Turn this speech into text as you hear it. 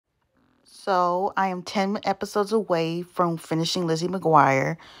So I am 10 episodes away from finishing Lizzie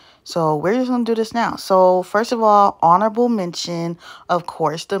McGuire. So we're just going to do this now. So first of all, honorable mention, of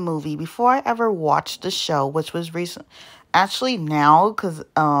course, the movie. Before I ever watched the show, which was recent, actually now, because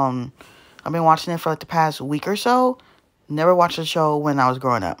I've been watching it for like the past week or so. Never watched the show when I was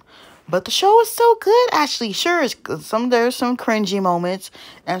growing up. But the show is so good, actually. Sure, there's some cringy moments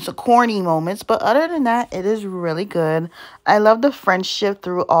and some corny moments, but other than that, it is really good. I love the friendship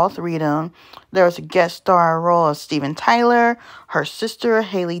through all three of them. There was a guest star role of Steven Tyler. Her sister,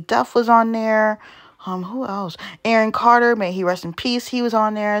 Haley Duff, was on there. Who else? Aaron Carter, may he rest in peace. He was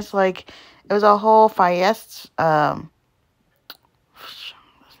on there. It's like, it was a whole fiesta.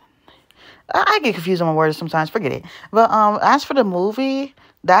 I get confused on my words sometimes. Forget it. But as for the movie,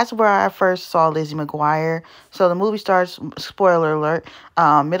 that's where I first saw Lizzie McGuire. So the movie starts, spoiler alert,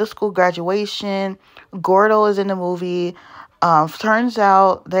 middle school graduation. Gordo is in the movie. Turns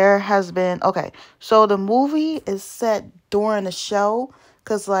out there has been, okay, so the movie is set during the show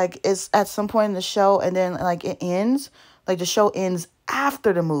because, like, it's at some point in the show and then, like, it ends. Like, the show ends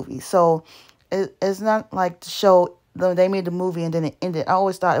after the movie. So it's not like the show, they made the movie and then it ended. I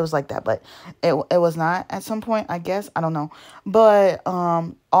always thought it was like that, but it was not at some point, I guess. I don't know. But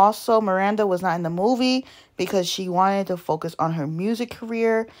also Miranda was not in the movie because she wanted to focus on her music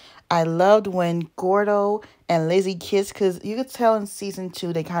career. I loved when Gordo and Lizzie kissed because you could tell in season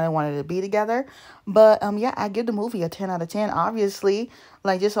 2 they kind of wanted to be together. But yeah, I give the movie a 10 out of 10, obviously.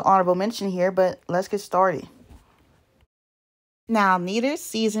 Like, just an honorable mention here, but let's get started. Now, neither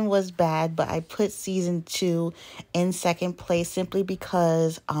season was bad, but I put season 2 in second place simply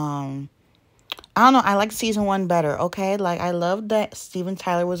because, I don't know, I like season 1 better, okay? Like, I loved that Steven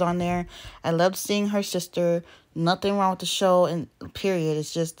Tyler was on there. I loved seeing her sister. Nothing wrong with the show, and period.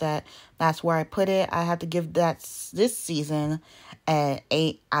 It's just that that's where I put it. I have to give this season an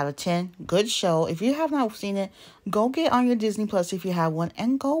 8 out of 10. Good show. If you have not seen it, go get on your Disney Plus if you have one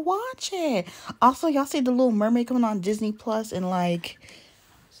and go watch it. Also, y'all see the Little Mermaid coming on Disney Plus in like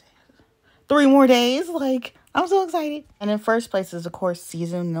 3 more days. Like, I'm so excited. And in first place is, of course,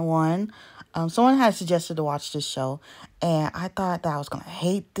 season 1. Someone had suggested to watch this show, and I thought that I was going to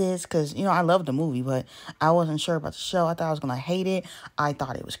hate this because, you know, I love the movie, but I wasn't sure about the show. I thought I was going to hate it. I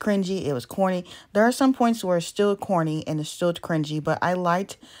thought it was cringy. It was corny. There are some points where it's still corny and it's still cringy, but I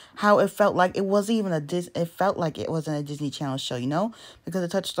liked how it felt like it wasn't even it felt like it wasn't a Disney Channel show, you know, because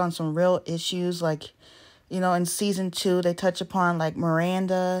it touched on some real issues. Like, you know, in season 2, they touch upon, like,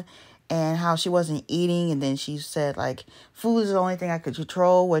 Miranda and how she wasn't eating, and then she said, like, food is the only thing I could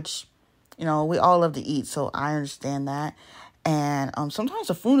control, which, you know, we all love to eat, so I understand that. And sometimes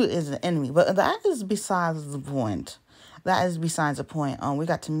the food is an enemy, but that is besides the point. That is besides the point. We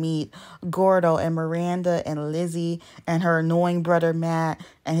got to meet Gordo and Miranda and Lizzie and her annoying brother Matt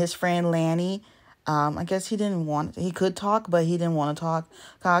and his friend Lanny. I guess he could talk, but he didn't want to talk.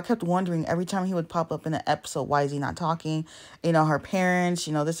 I kept wondering every time he would pop up in an episode, why is he not talking? You know, her parents,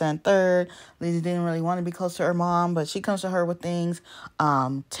 you know, this and third. Lizzie didn't really want to be close to her mom, but she comes to her with things.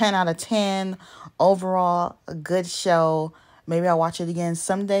 10 out of 10. Overall, a good show. Maybe I'll watch it again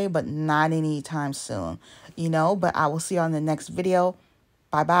someday, but not anytime soon. You know, but I will see you on the next video.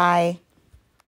 Bye-bye.